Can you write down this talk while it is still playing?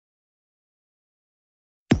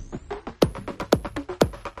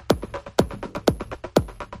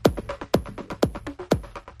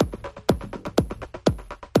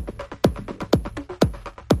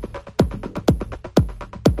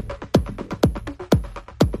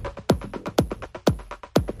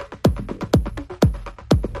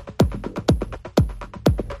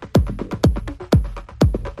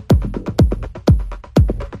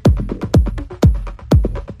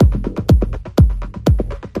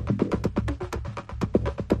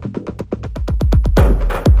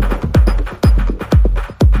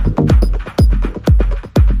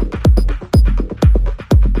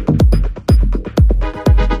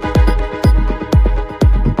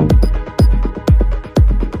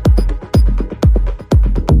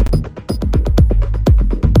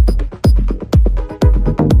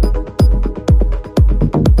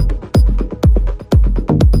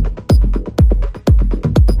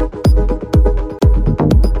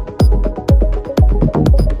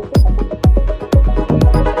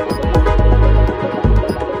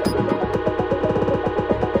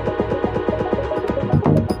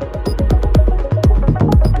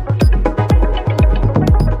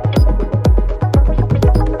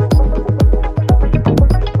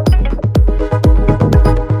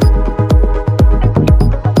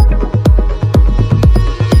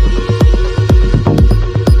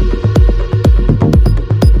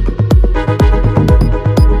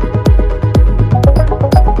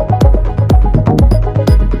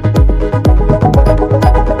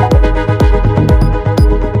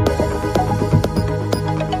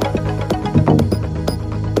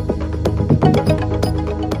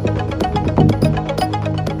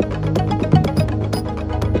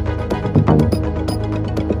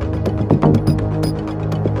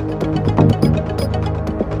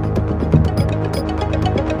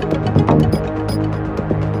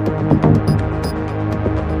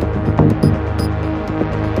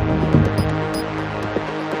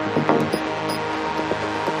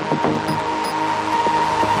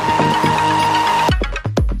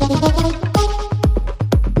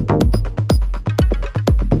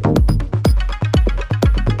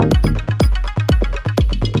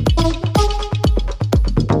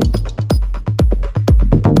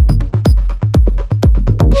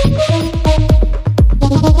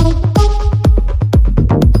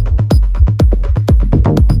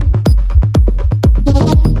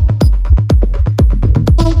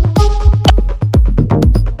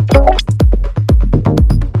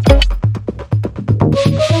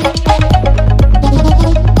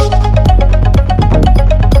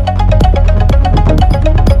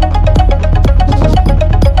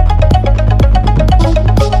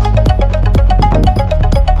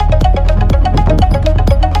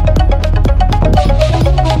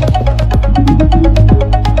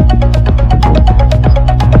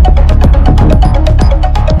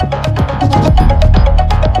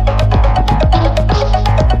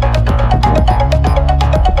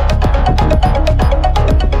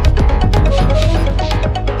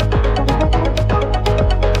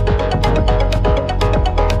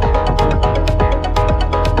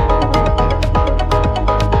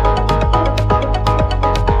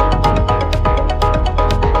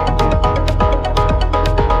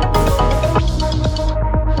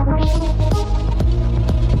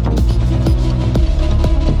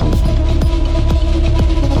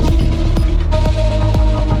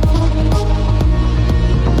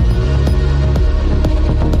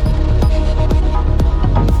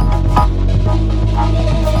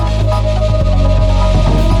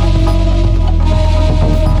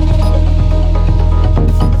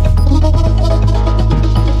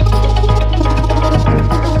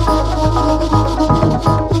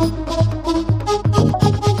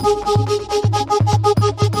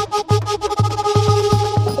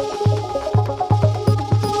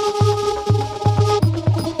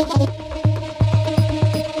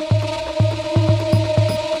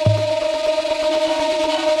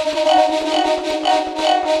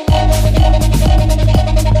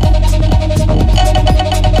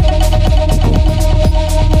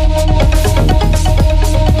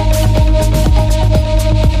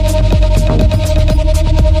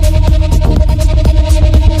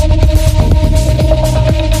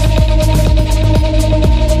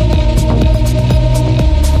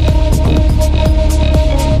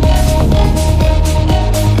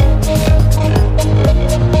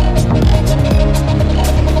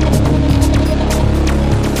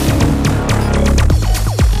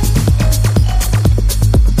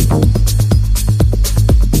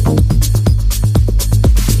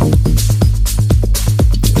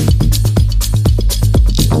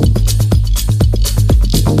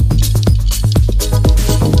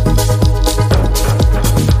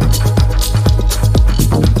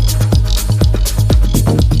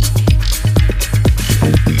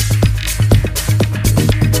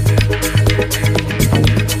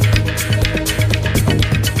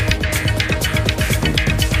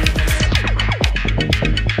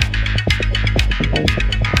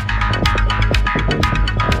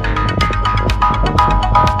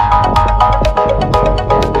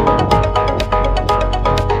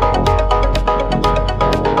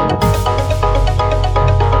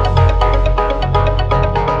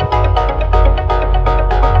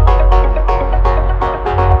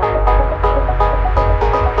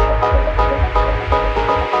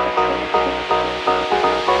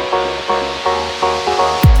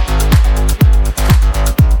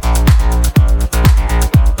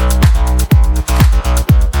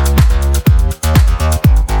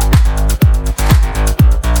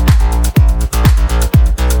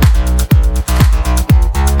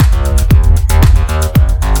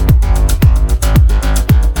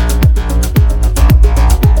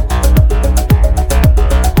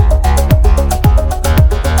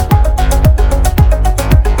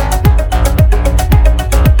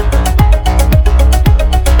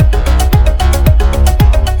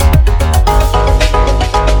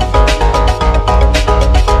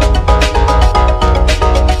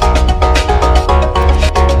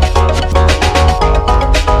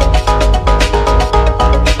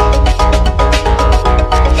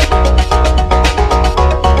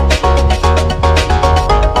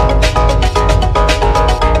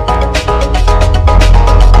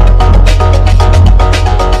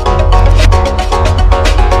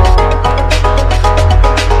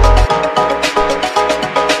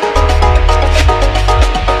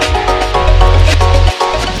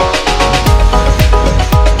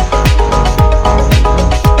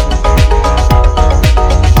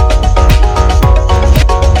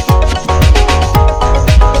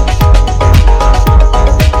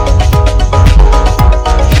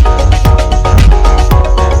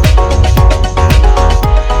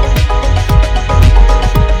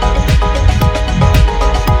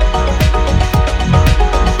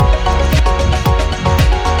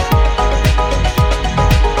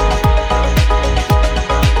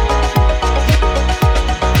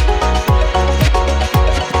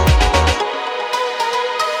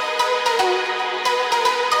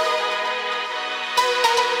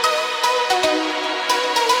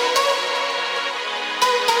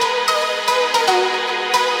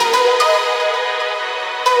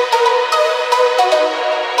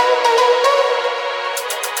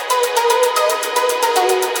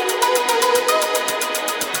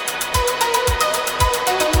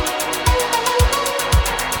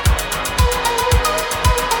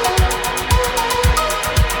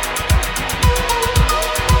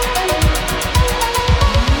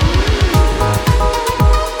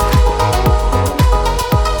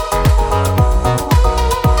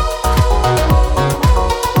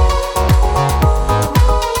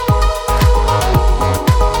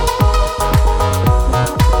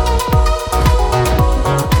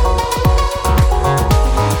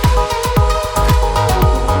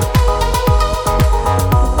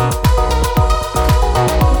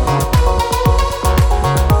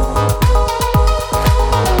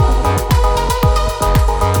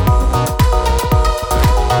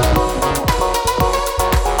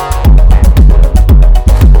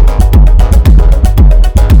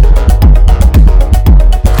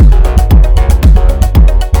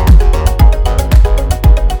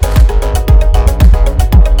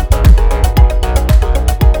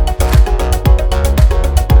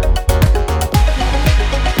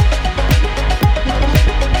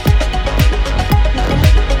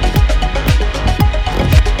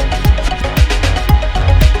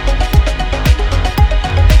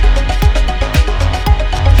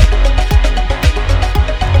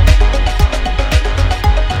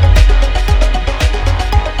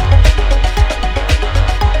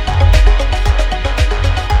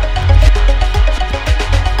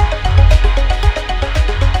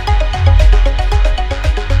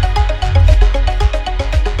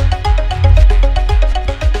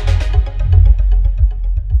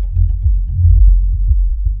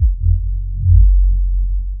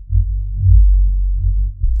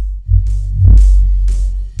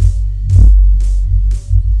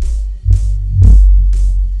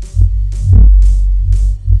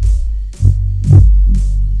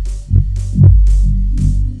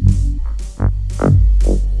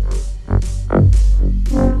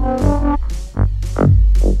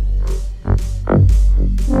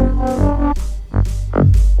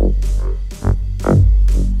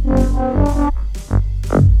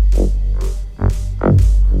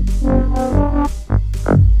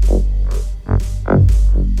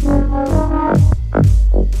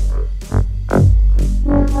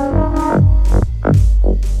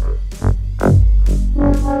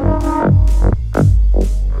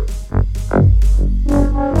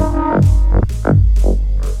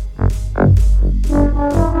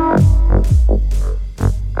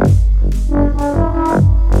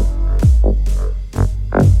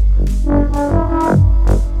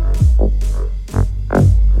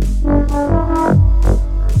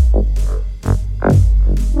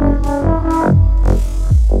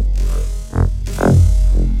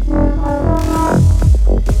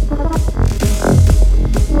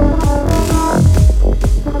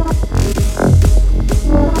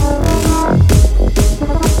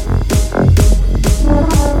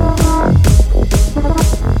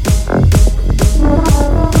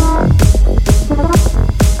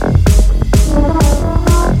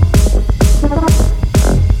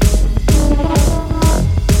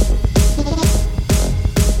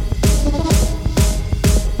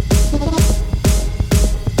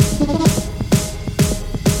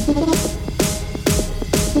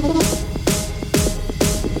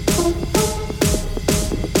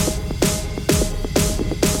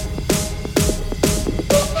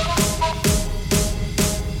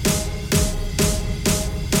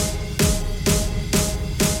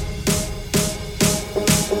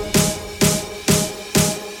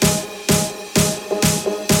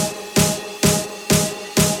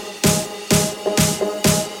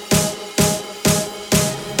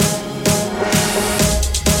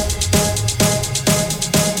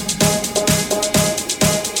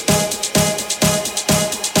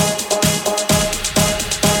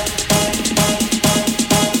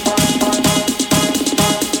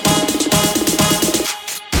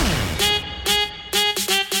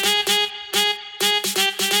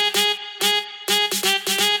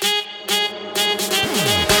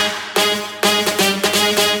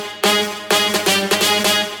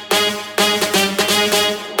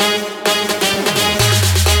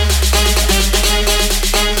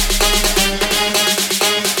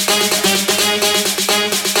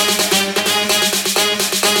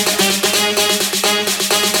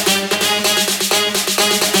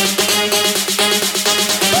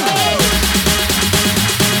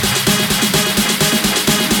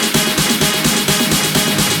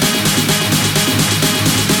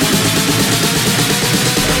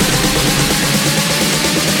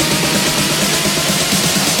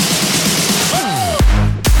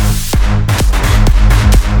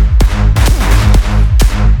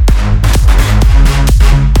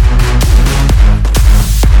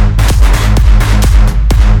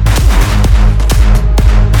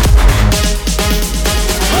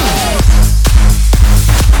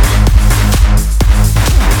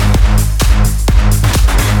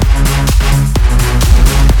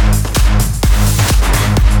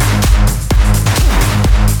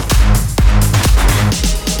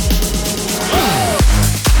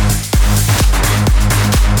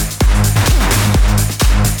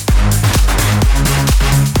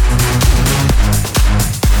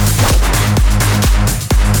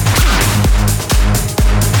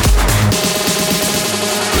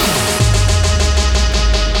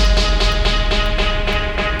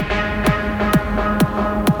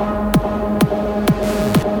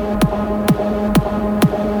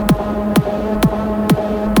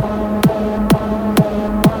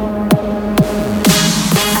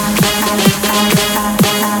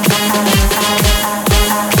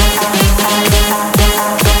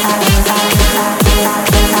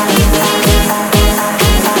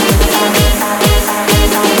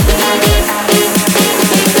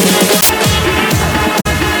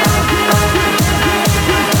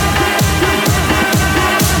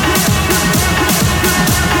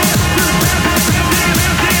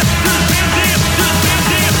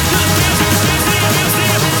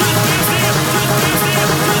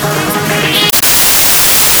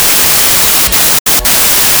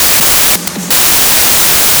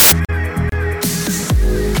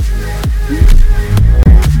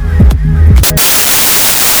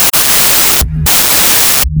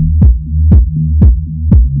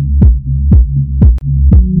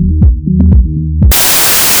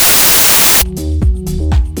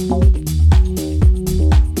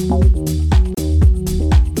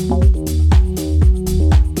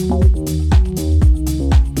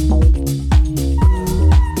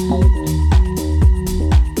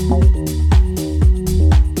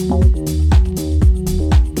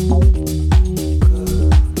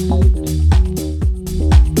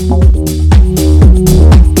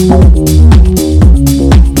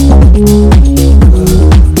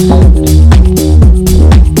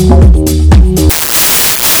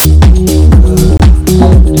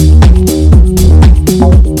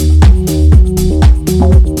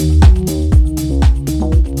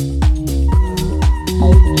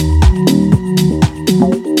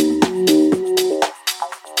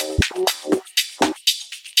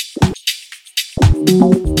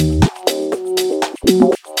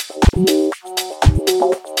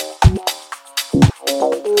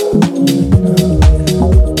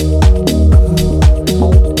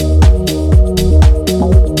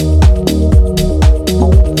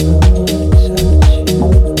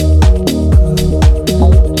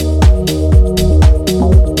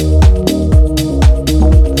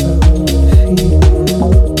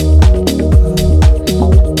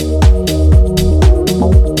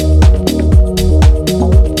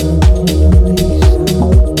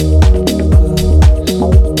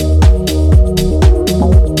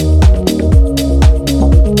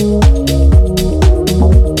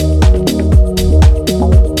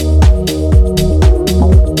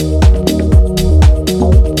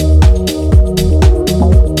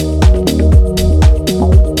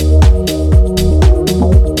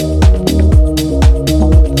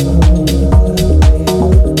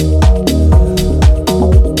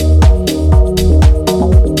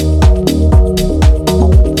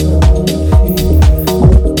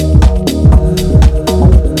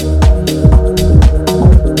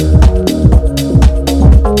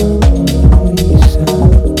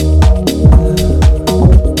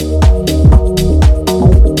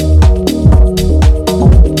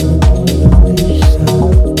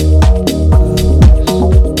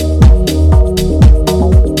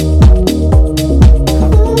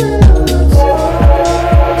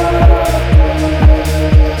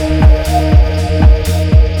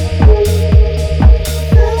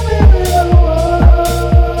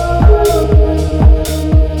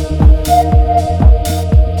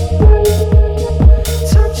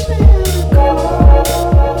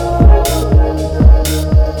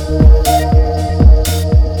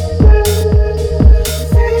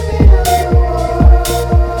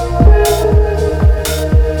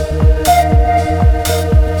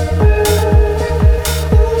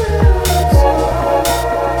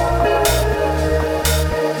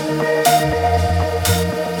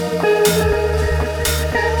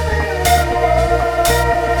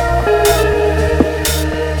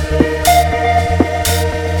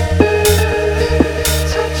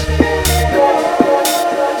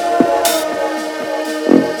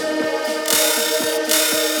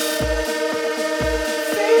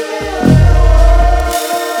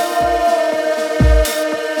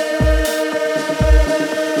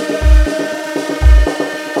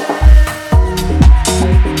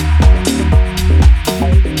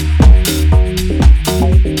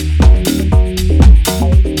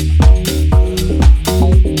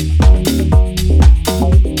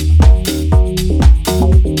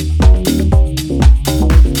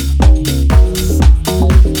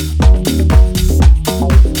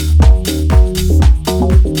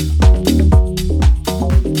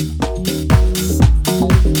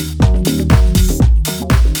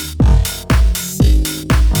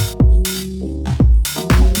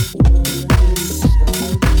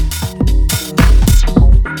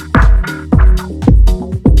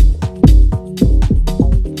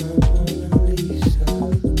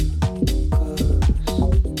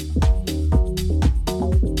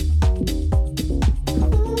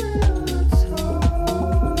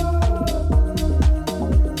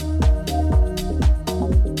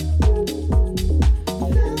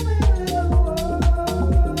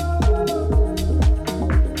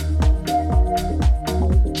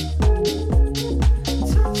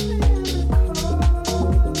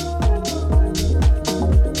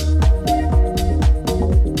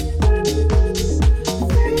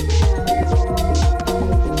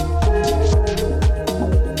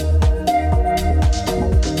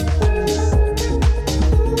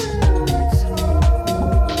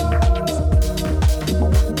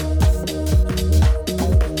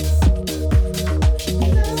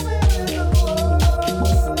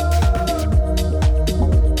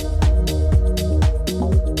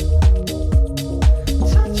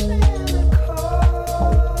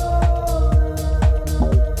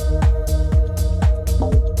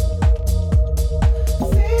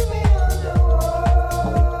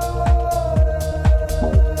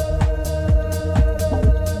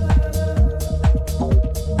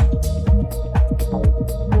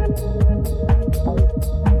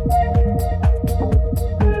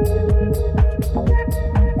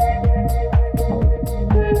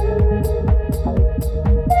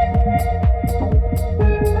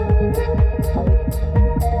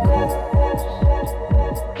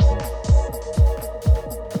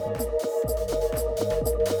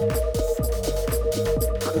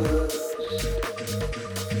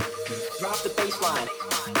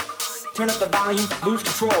volume, lose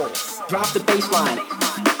control. Drop the bass line.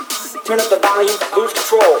 Turn up the volume, lose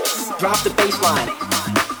control. Drop the bass line.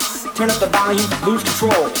 Turn up the volume, lose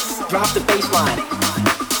control. Drop the bass line.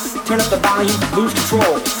 Turn up the volume, lose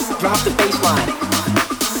control. Drop the bass line.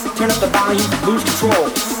 Turn up the volume, lose control.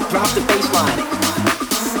 Drop the bass line.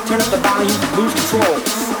 Turn up the volume, lose control.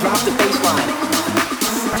 Drop the bass line.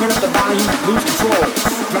 Turn up the volume, lose control.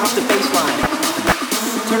 Drop the bass line.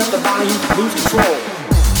 Turn up the volume, lose control.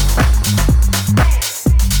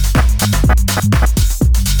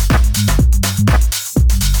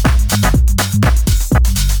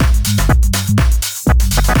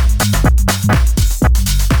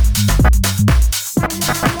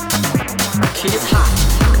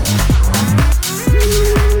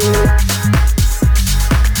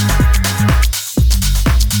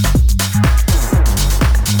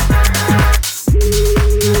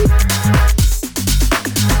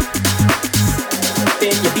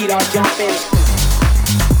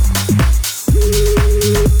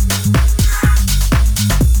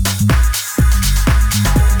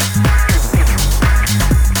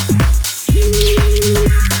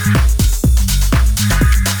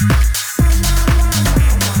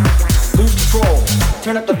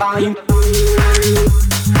 Turn up the volume.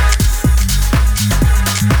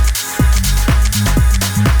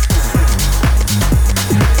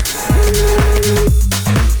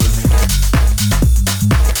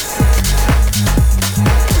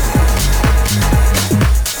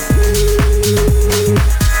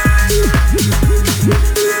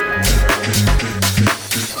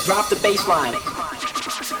 Drop the bass line.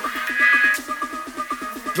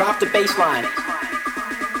 Drop the bass line.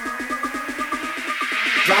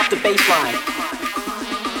 Drop the bass line.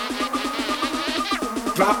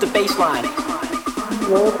 Drop the bass line.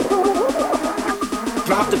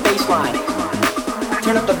 Drop the bass line.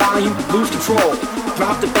 Turn up the volume, lose control.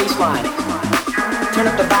 Drop the bass line. Turn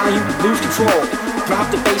up the volume, lose control.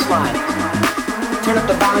 Drop the bass line. Turn up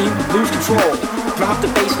the volume, lose control. Drop the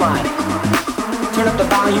bass line. Turn up the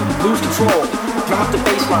volume, lose control. Drop the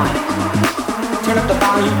bass line. Turn up the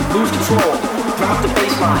volume, lose control. Drop the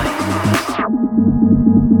bass line.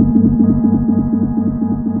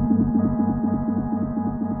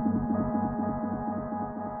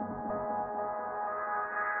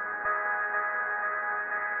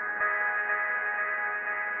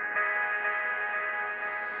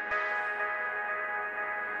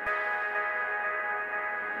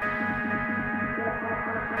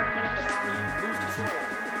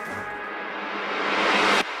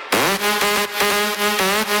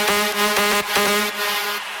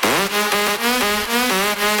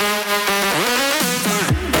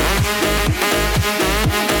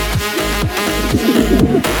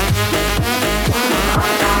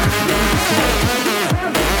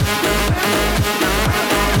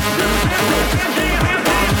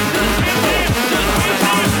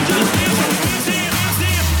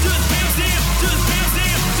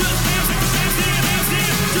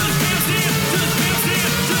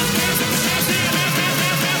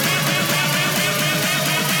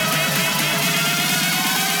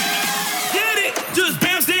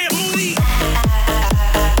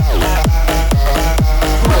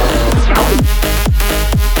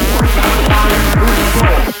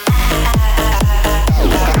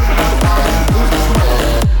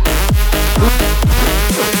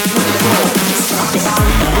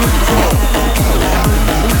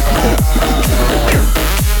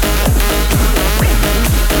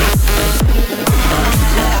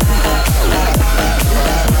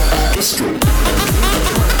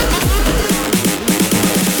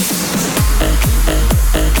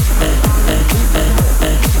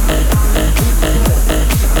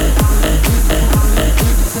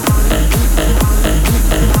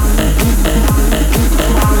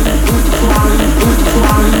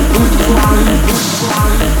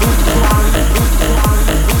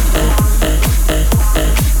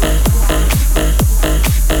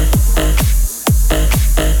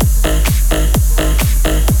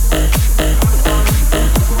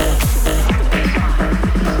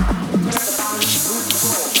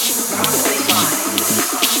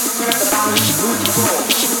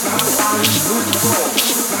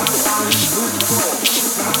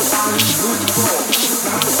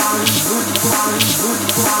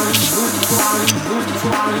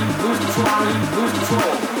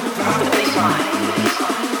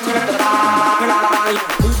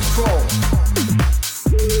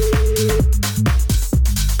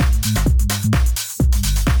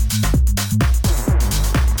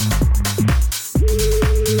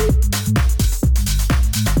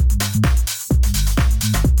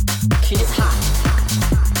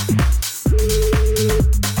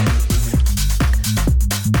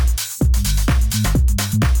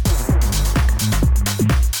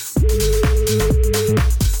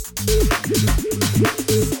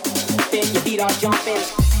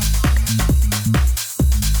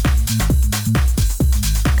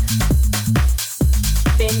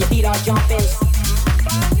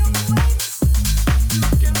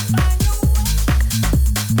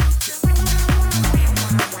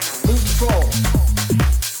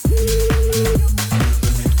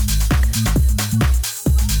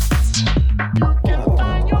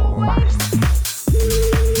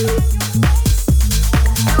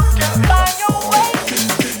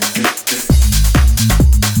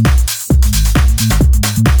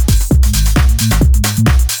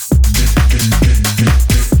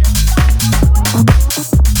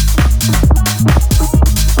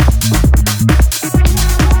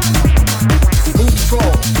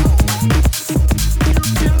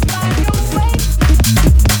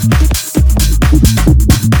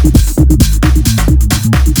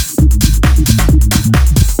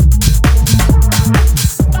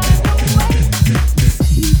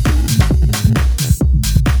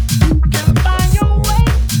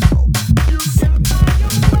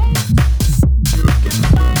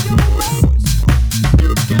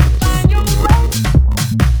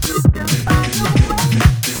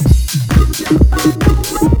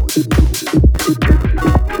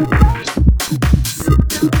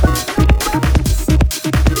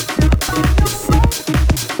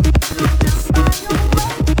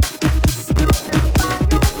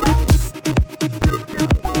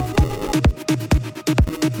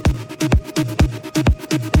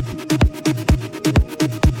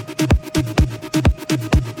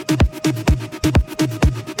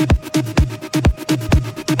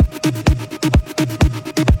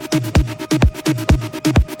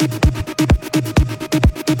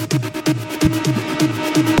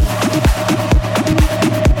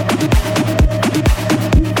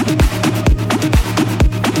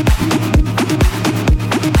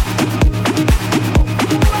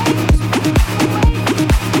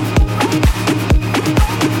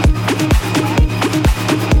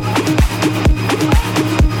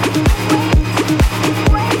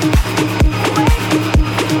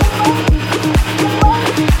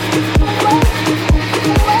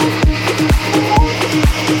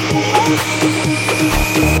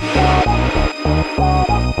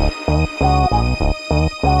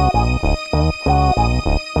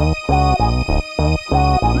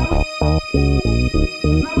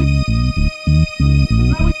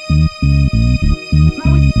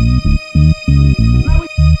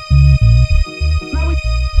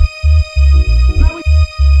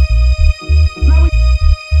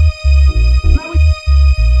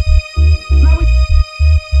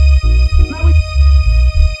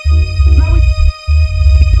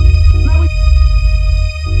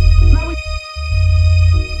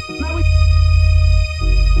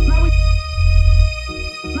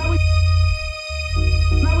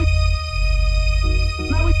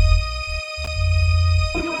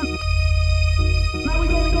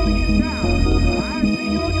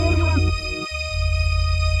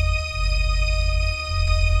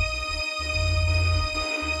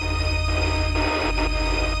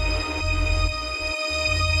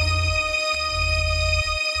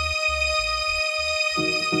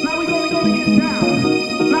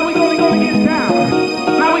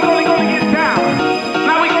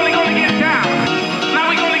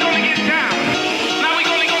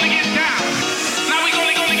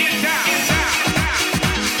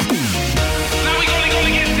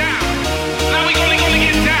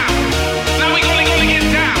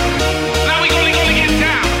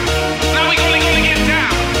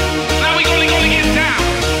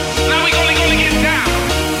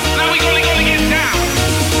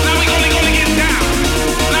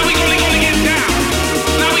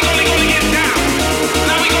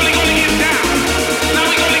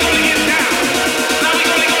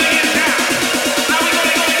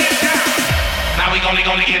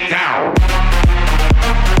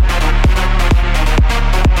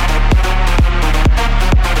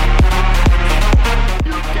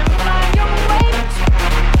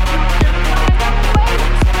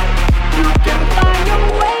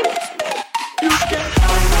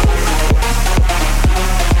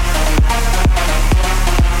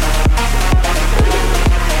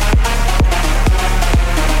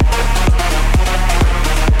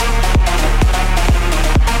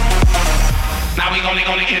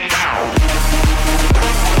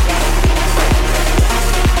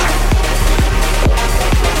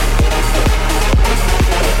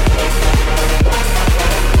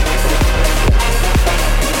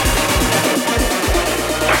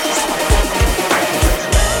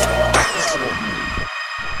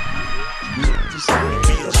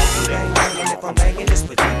 if I'm banging this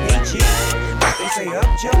with beach. They say up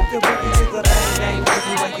jump the boogie to the bang bang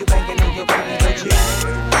boogie while you banging on your boogie, G.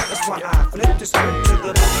 That's why I flip the script to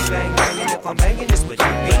the boogie bang bang, and if I'm banging this with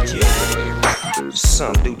beach.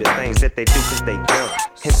 Some do the things that they do cause they dumb,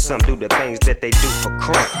 and some do the things that they do for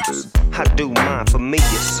crumbs. I do mine for me,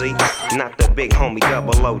 you see, not the big homie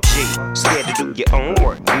double OG. Scared to do your own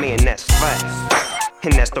work, man, that's fact.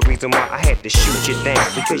 And that's the reason why I had to shoot you down,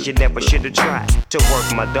 because you never should've tried to work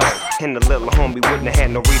my dog. And the little homie wouldn't have had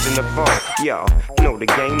no reason to fall. Y'all know the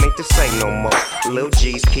game ain't the same no more. Lil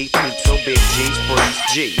G's keep heat, so big G's freeze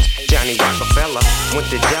G's. Johnny Rockefeller went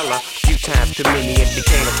to Della, few times too many and they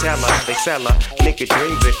can't tell her. They sell her, nigga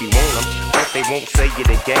dreams if you want them, but they won't say you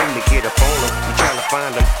the game to get up on them. You tryna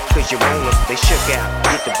find them, cause you want them. They shook out,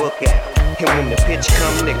 get the book out, and when the pitch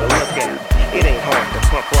come, nigga, look out. It ain't hard to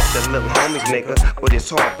pump up the little homies, nigga, but it's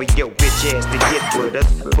hard for your bitch ass to get with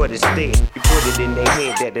us. But instead, you put it in their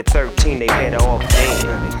head that at 13 they better off dead.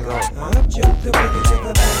 Up jump the boogie to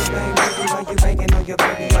the bang bang boogie while you banging on your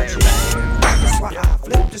boogie, G. That's why I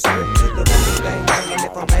flip the script to the boogie bang bang, and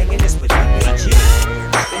if I'm banging this with beach.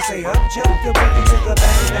 They say up jump the boogie to the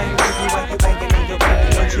bang bang boogie while you banging on your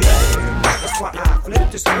boogie, G. That's why I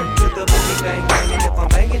flip the script to the boogie bang bang, and if I'm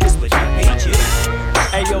banging this with beach.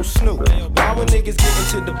 Hey yo, Snoop, why when niggas get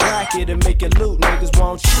into the bracket and make it loot, niggas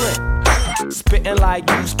won't trip? Spittin' like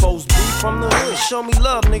you supposed to be from the hood. Show me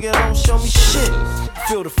love, nigga, don't show me shit.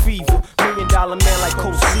 Feel the fever, $1 million man like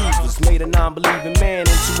Coach Seavers. Made a non-believing man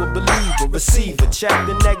into a believer. Receiver, check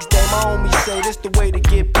the next day, my homies say this the way to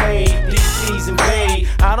get paid. DC's invade,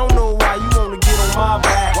 I don't know why you wanna get on my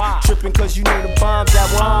back. Trippin' cause you know the bombs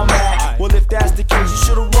at where I'm at. Well, if that's the case, you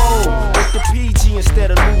should've rolled with the PG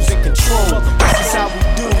instead of losing control. This is how we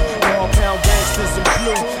do, all pound gangsters in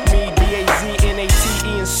blue. Me,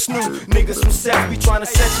 B-A-Z-N-A-T-E and Snoop. Niggas from Seth be tryna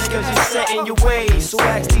set you cause you're set in your ways. So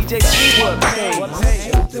ask DJ G what pays.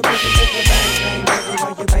 The boogie to the bang bang boogie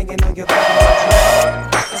while you banging on your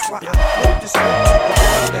boogie. That's why I flip the script to the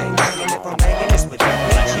boogie bang bang, and if I'm banging this with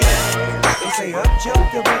beach. They say up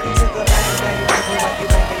jump the boogie to the bang bang boogie while you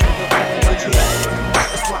banging on your boogie.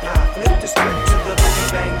 That's why I flip the script to the boogie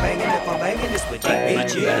bang bang, and if I'm banging this with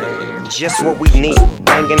beach. Just what we need,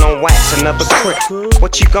 banging on wax, another crip.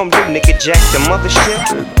 What you gon' do, nigga, jack the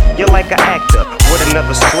mothership? You're like an actor with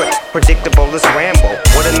another script, predictable as Rambo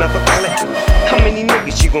with another clip. How many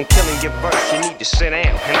niggas you gon' kill in your verse? You need to sit down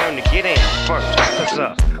and learn to get in first.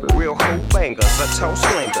 Cause real hoop bangers are toe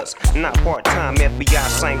slingers, not part-time FBI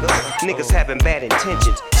singers. Niggas having bad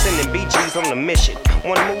intentions, sending BGs on a mission.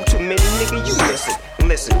 One move too many, nigga, you miss it.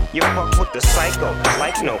 Listen, you fuck with the psycho,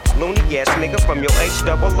 like no loony ass nigga from your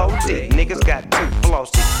H-double-O-D. Niggas got too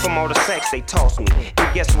flossy from all the sex they toss me.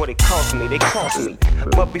 And guess what it cost me? They cost me.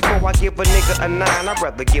 But before I give a nigga a 9, I'd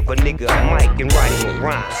rather give a nigga a mic and write him a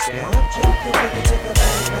rhyme.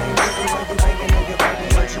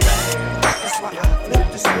 That's why I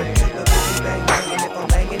flip the script to the boogie bang bang, and if I'm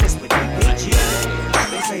banging this with beach.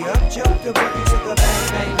 They say up jump the boogie to the bang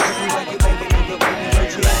bang boogie while you banging on your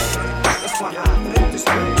boogie. That's why I flip the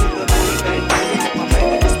script to the boogie bang bang, and if I'm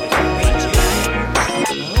banging this with beach.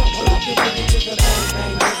 Up jump the boogie to the bang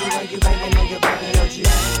bang boogie while you banging on your boogie.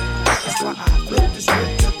 That's why I flip the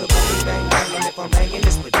script to the boogie bang bang, and if I'm banging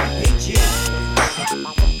this with beach.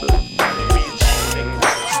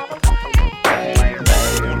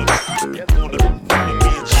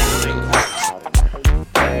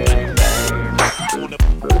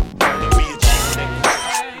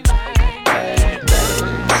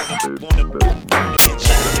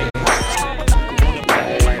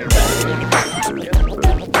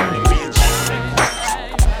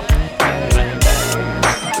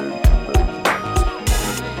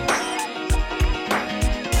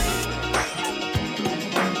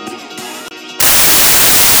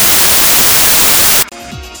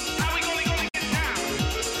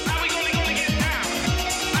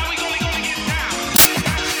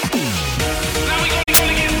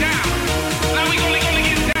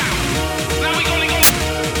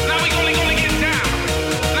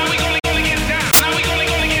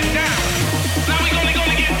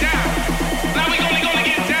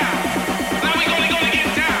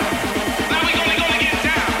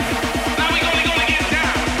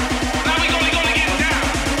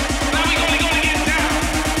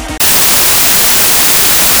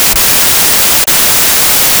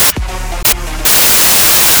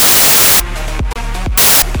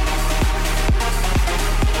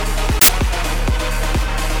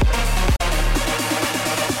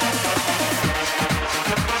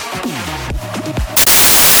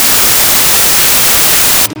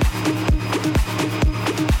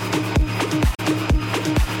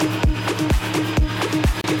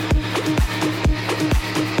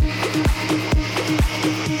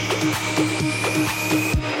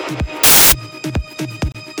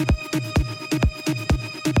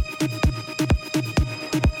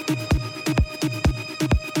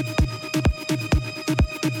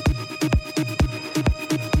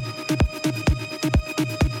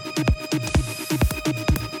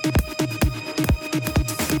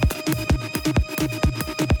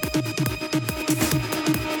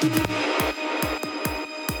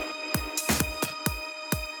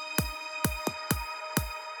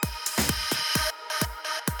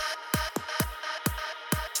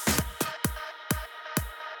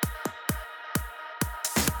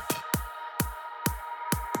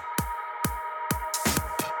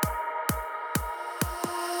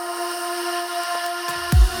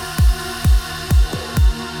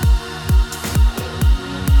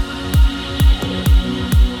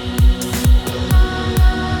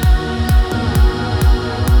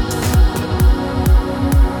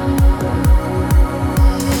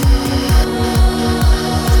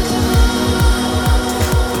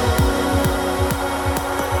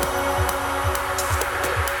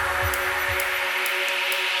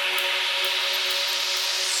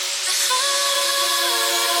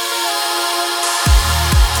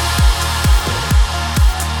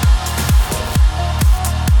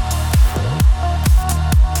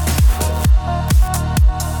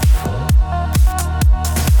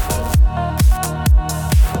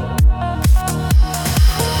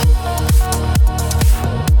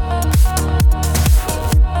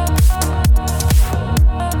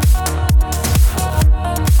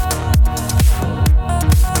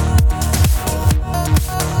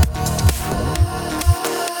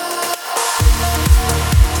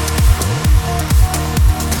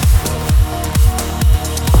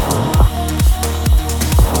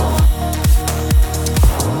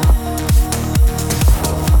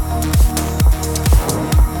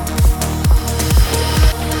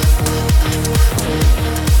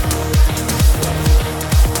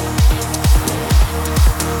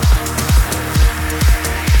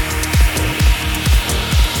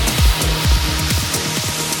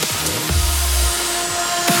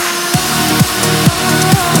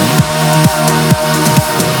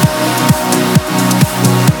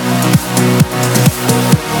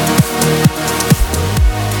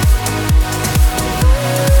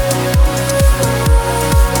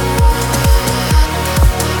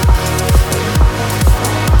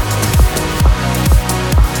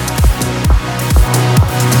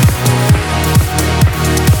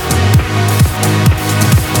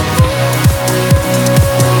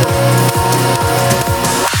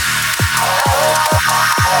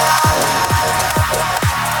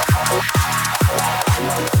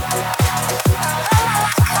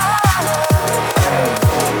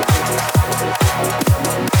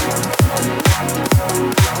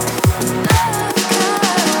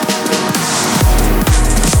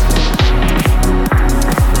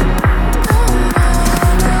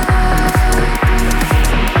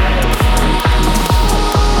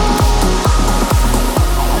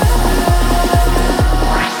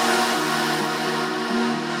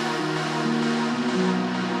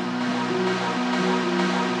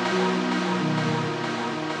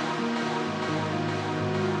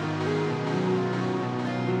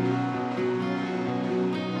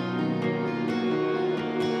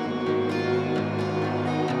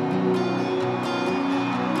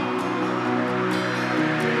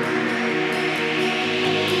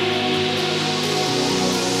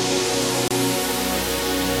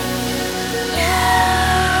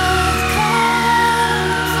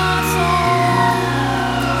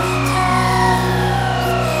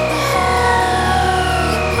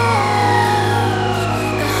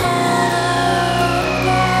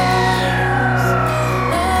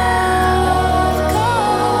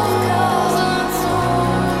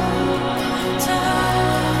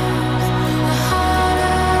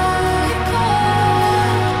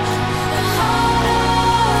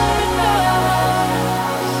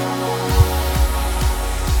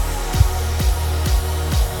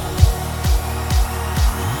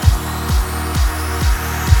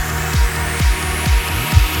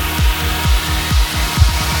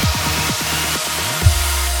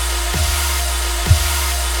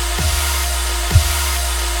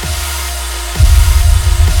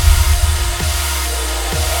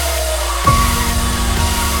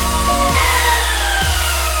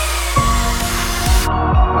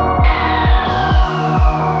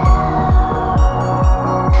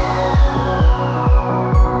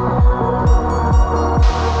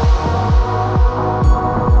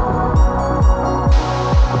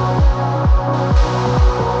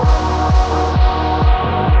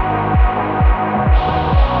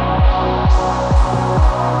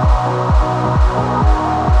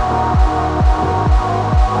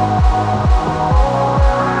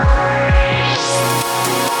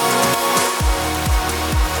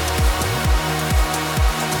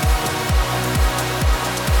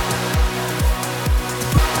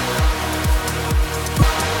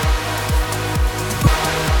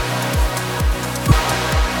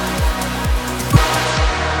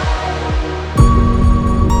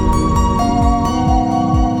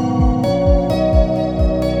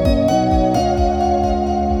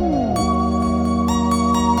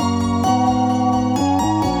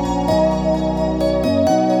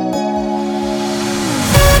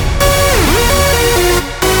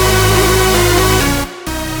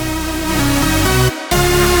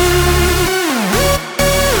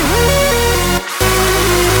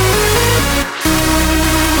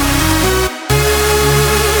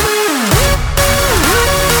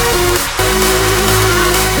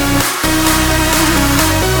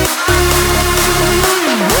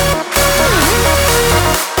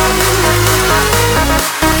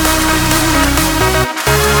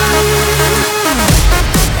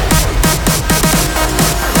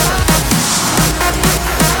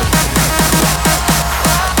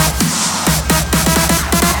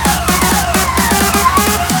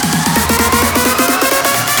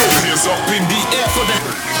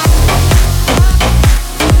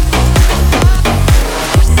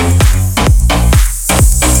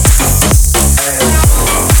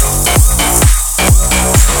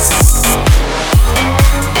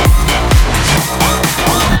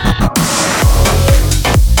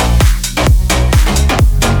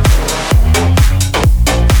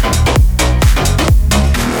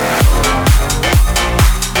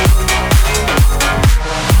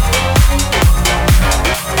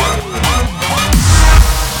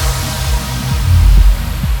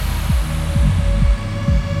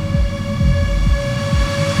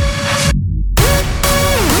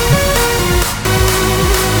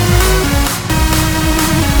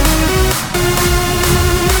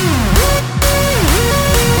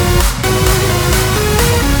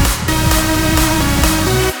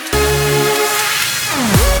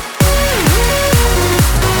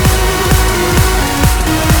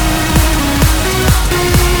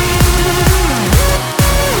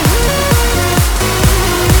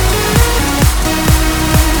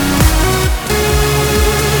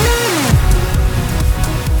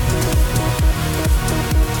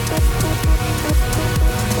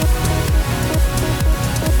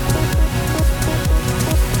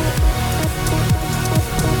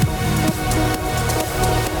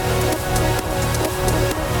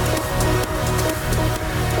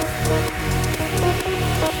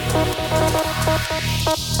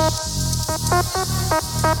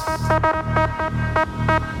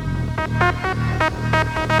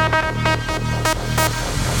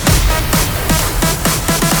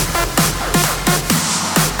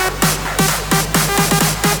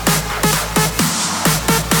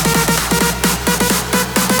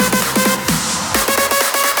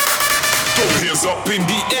 Up in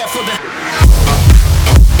the air for the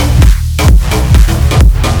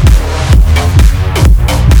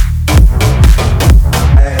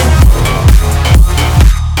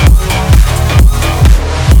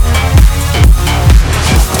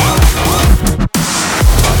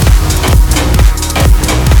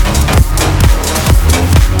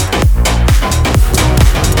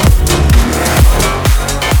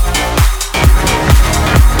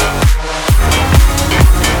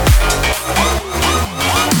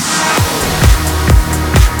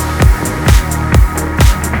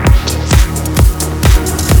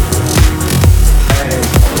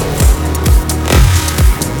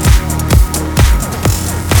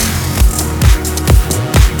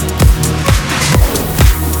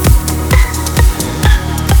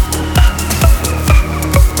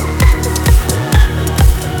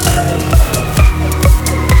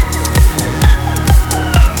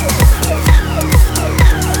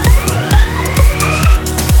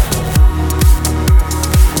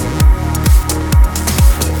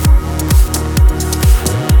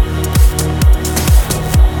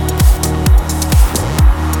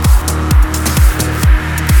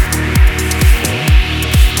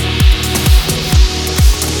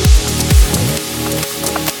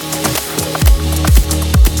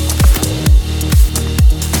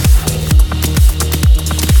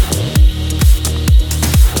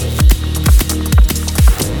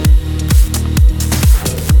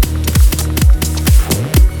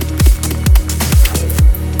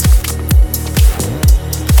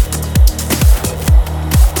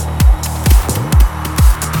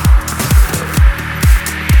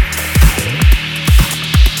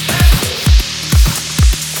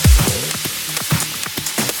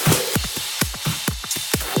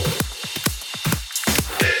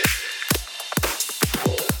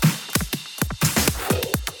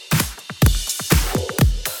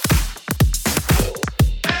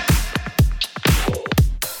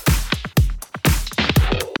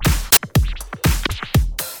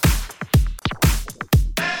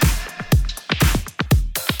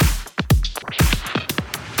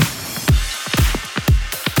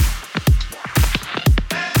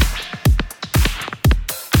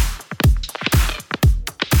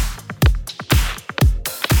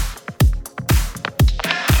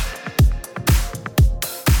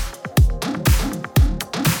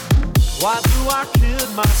Why do I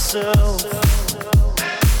kid myself?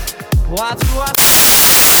 Why do I?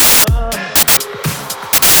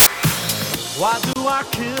 Why do I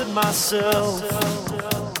kid myself?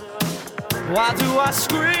 Why do I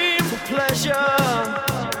scream for pleasure?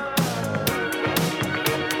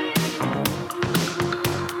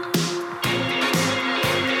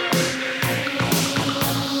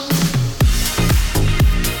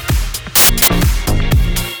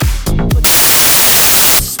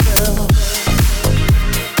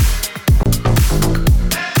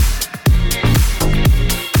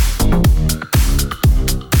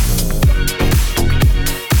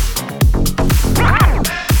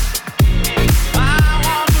 I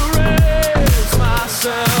want to raise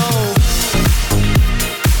myself.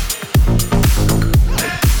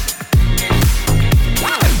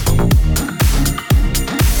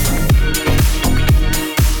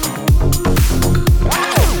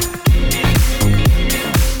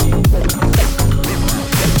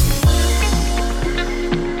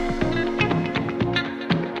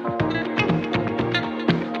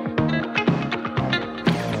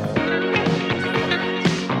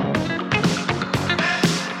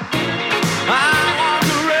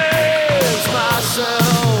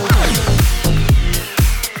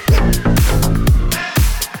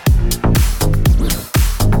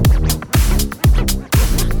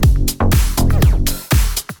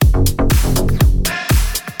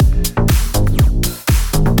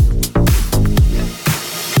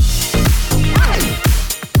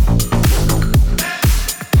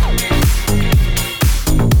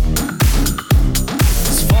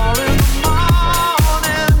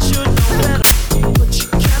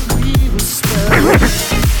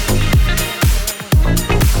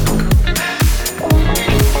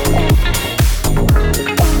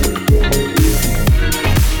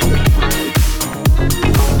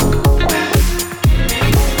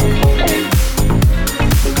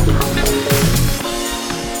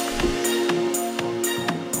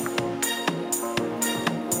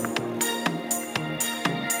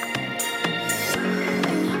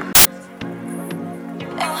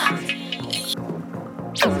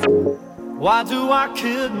 Why do I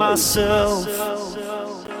kid myself?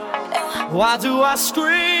 Why do I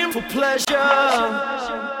scream for pleasure?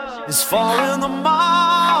 It's 4 in the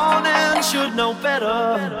morning, should know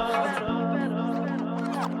better.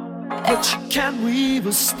 But you can't weave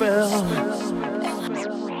a spell.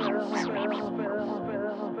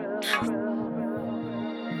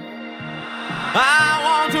 I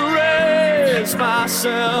want to raise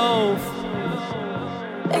myself,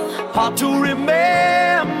 hard to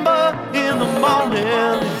remember in the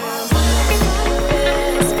morning.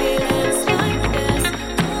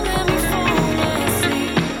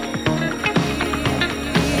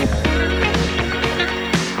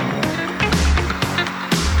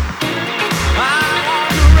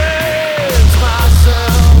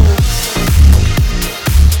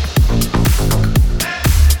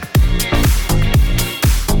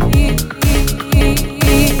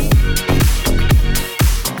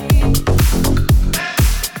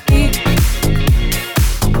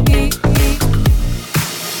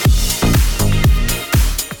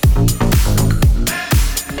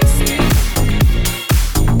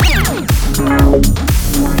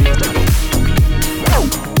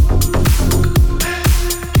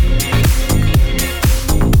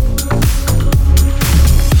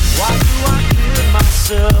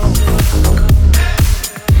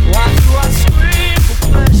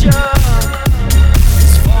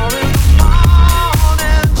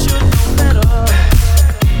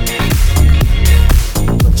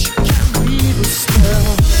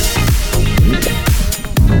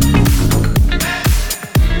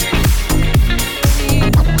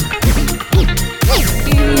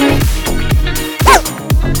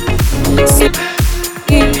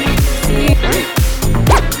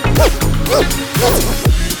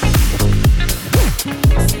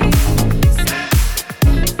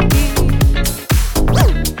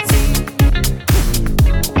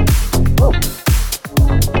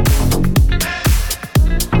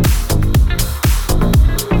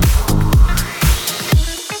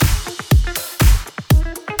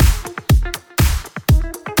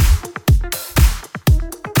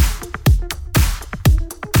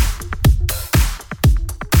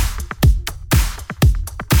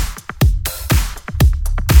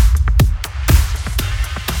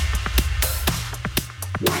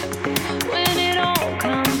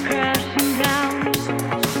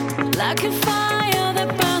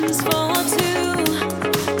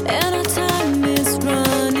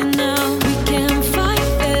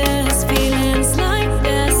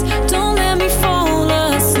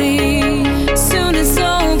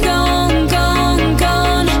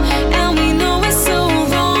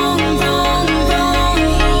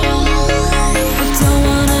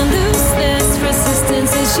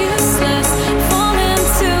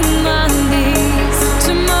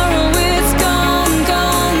 Tomorrow it's gone,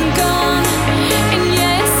 gone, gone.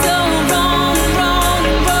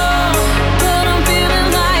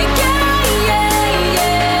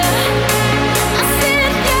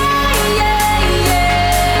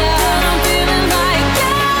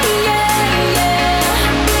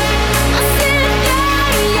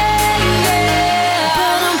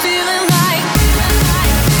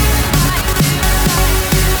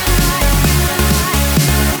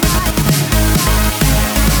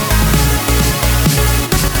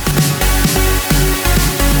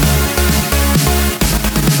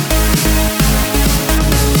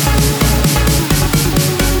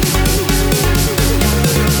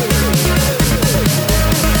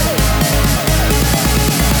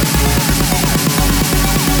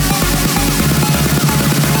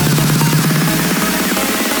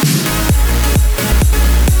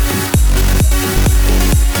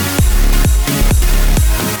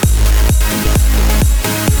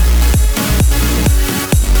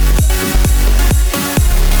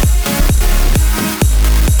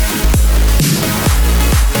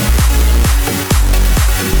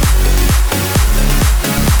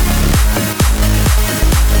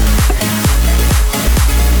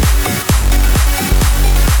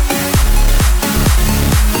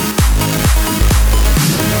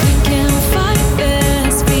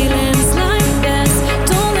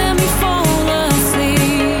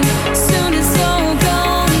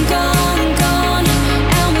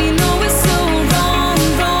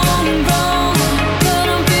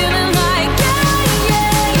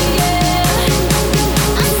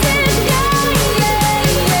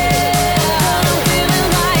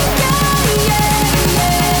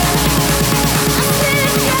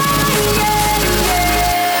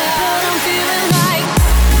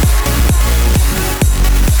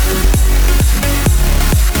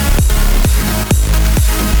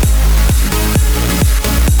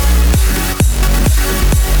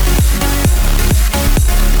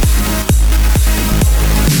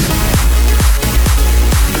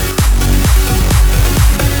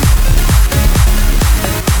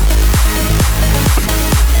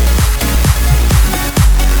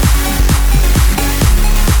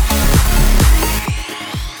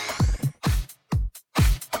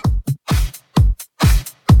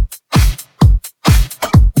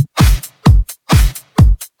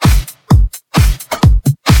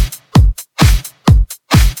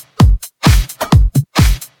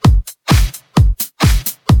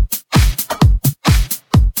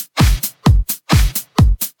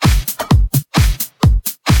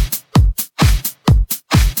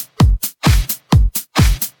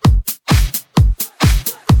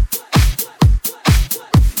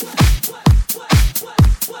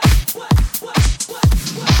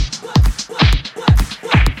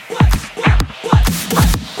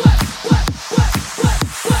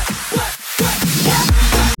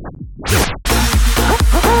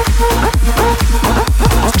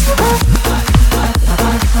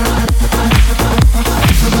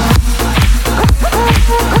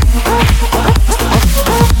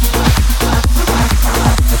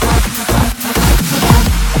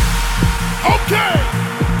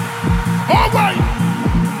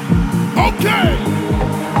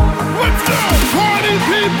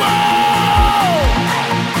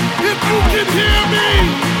 can hear me,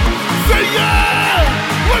 say yeah!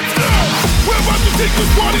 Let's go! We're about to take this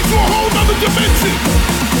party to a whole nother dimension.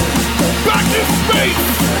 Back in space,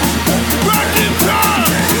 back in time.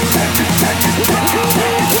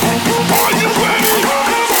 Are you ready?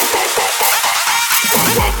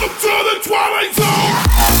 Welcome to the Twilight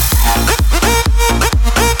Zone.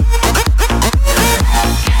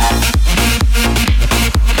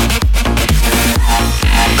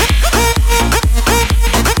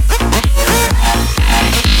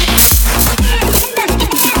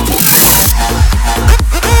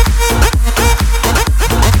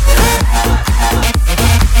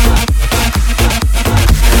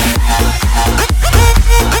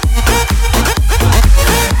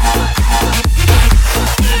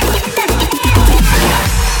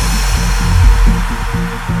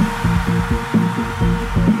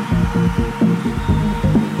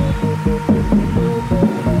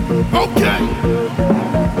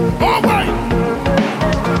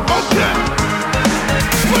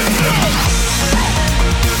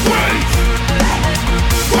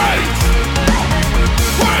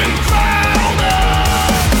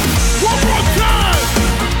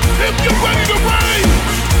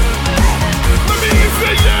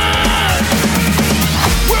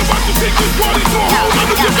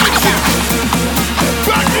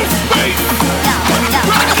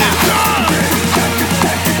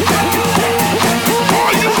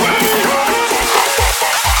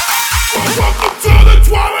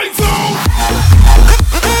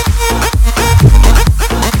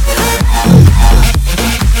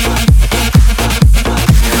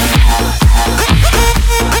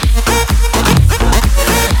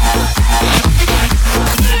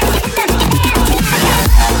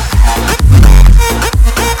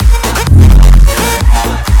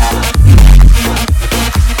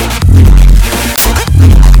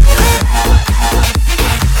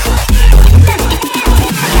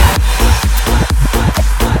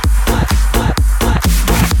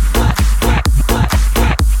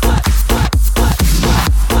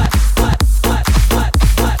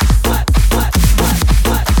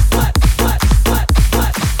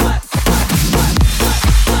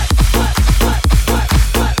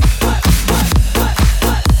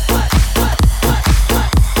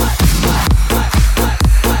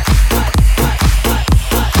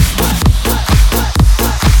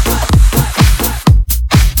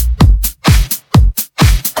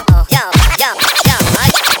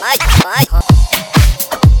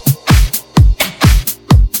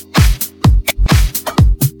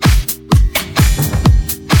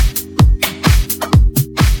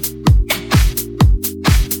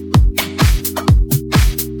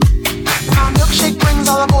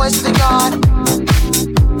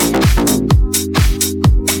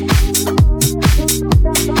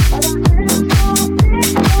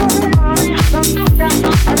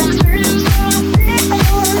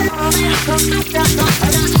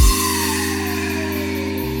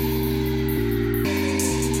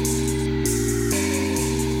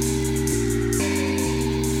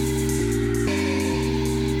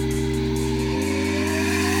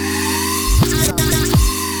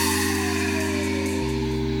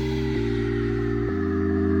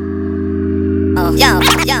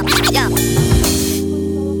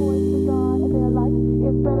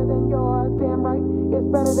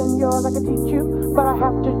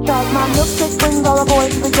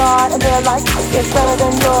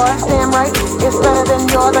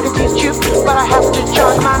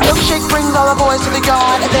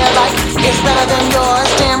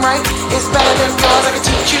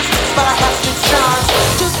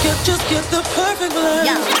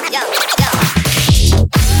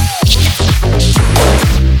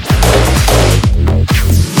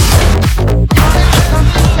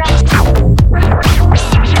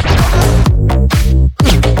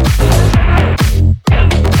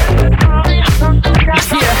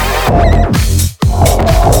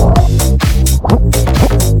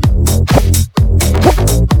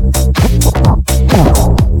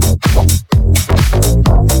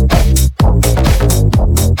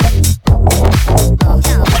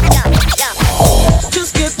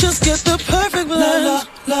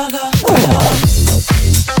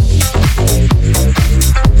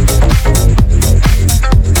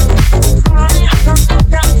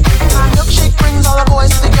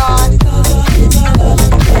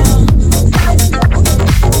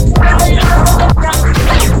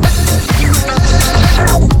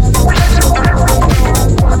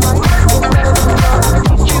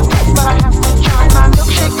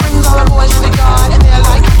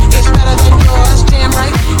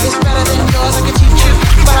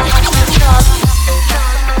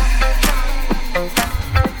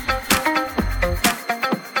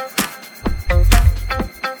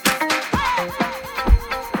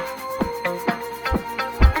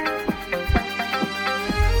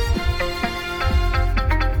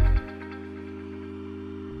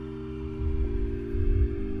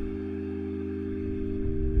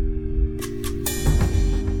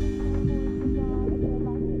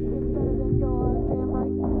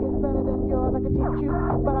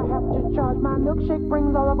 milkshake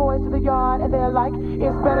brings all the boys to the yard, and they're like,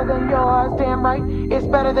 it's better than yours. Damn right, it's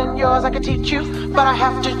better than yours. I could teach you, but I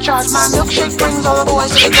have to charge. My milkshake brings all the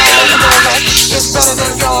boys to the yard, and they're like, it's better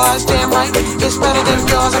than yours. Damn right, it's better than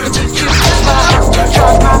yours. I could teach you, but I have to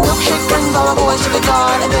charge. My milkshake brings all the boys to the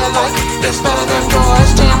yard, and they're like, it's better than yours.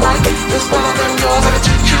 Damn right, it's better than yours. I could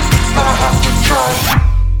teach you, but I have to charge.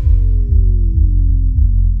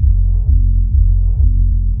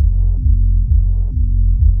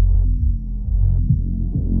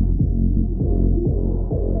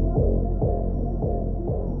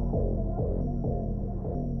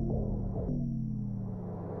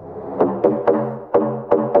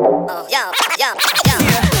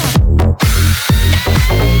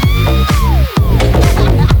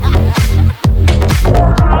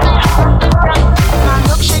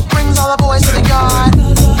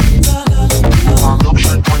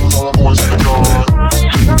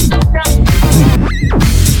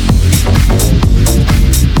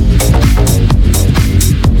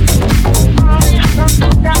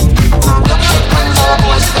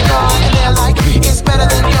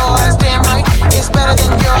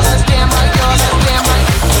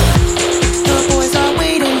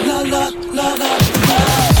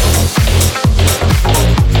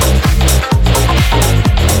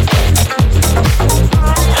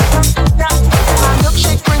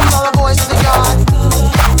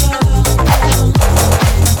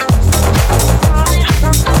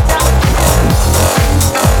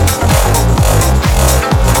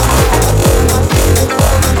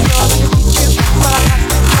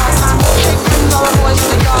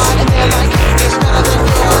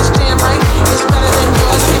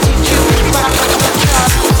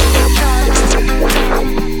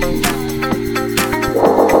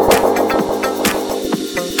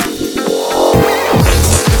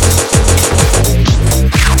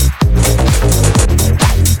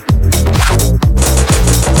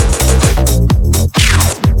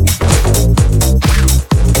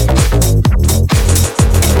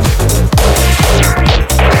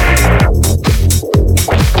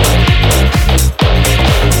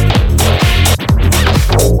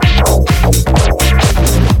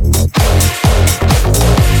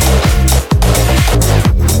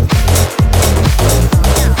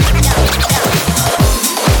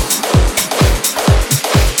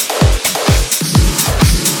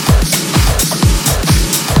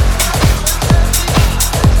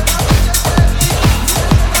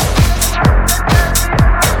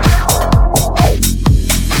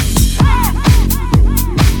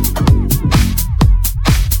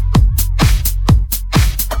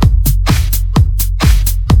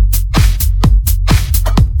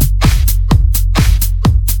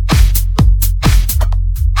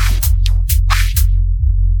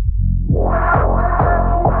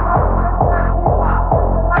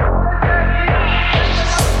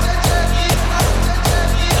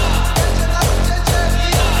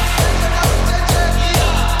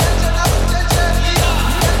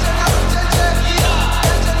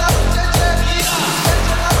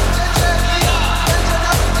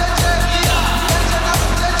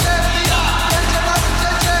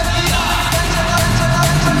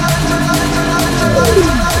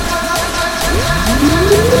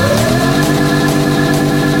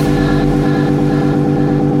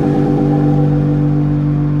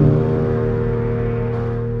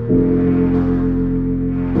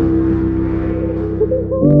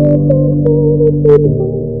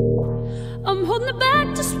 I'm holding it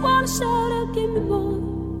back, just wanna shout out, give me more.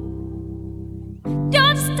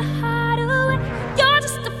 You're just a hideaway, you're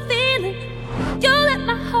just a feeling. You let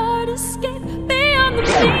my heart escape beyond the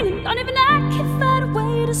meaning. Don't even I can find a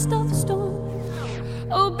way to stop the storm.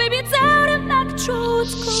 Oh baby, it's out of my control,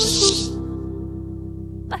 it's close.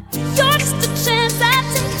 But you're just a chance I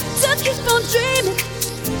take to keep on dreaming.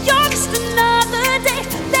 You're just another day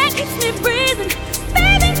that keeps me breathing.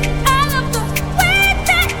 Baby, I love the way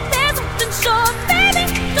that there's something sure. Baby,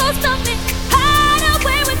 don't stop me, hide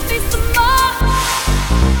away with me some more.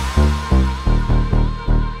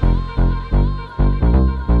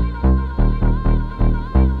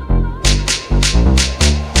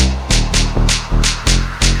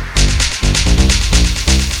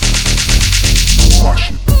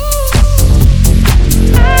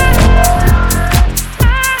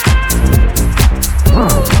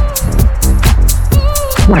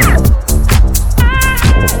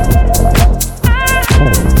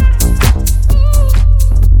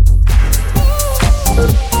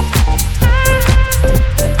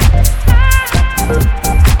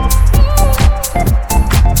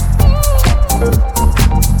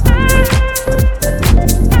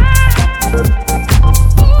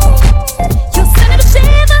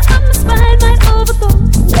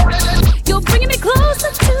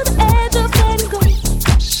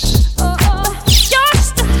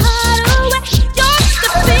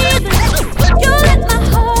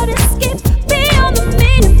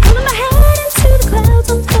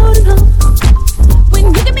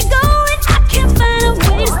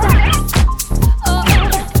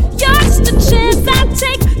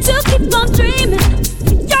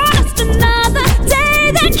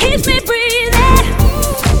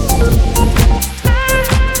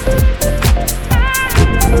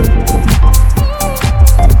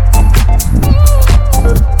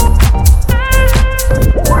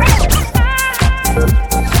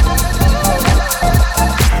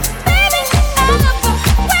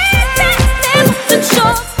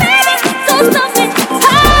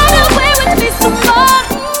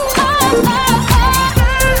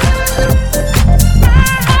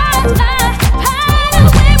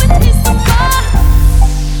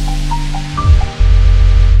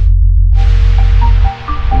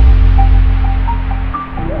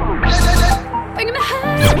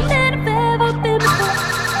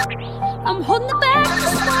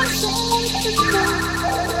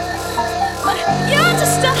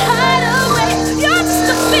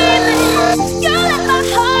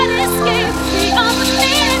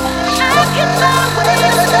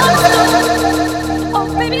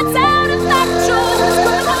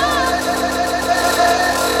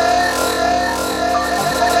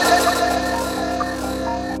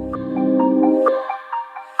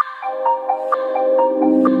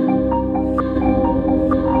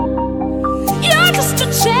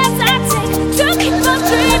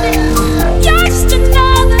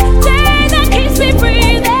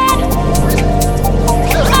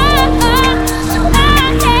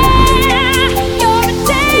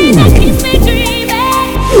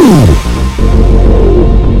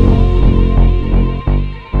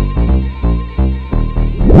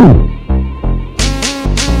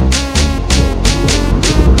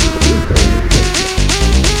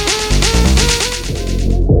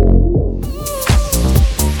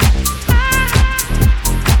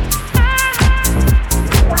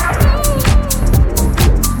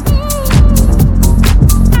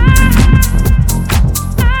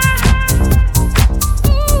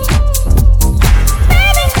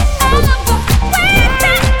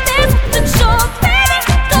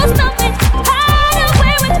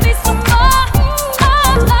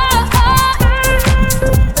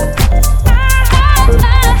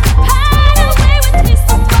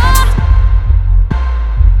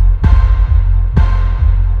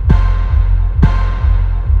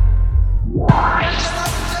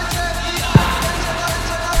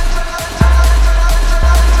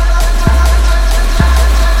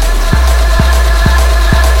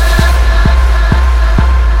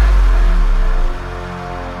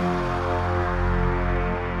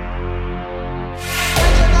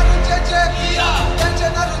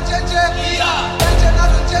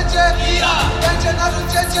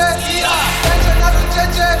 Yeah.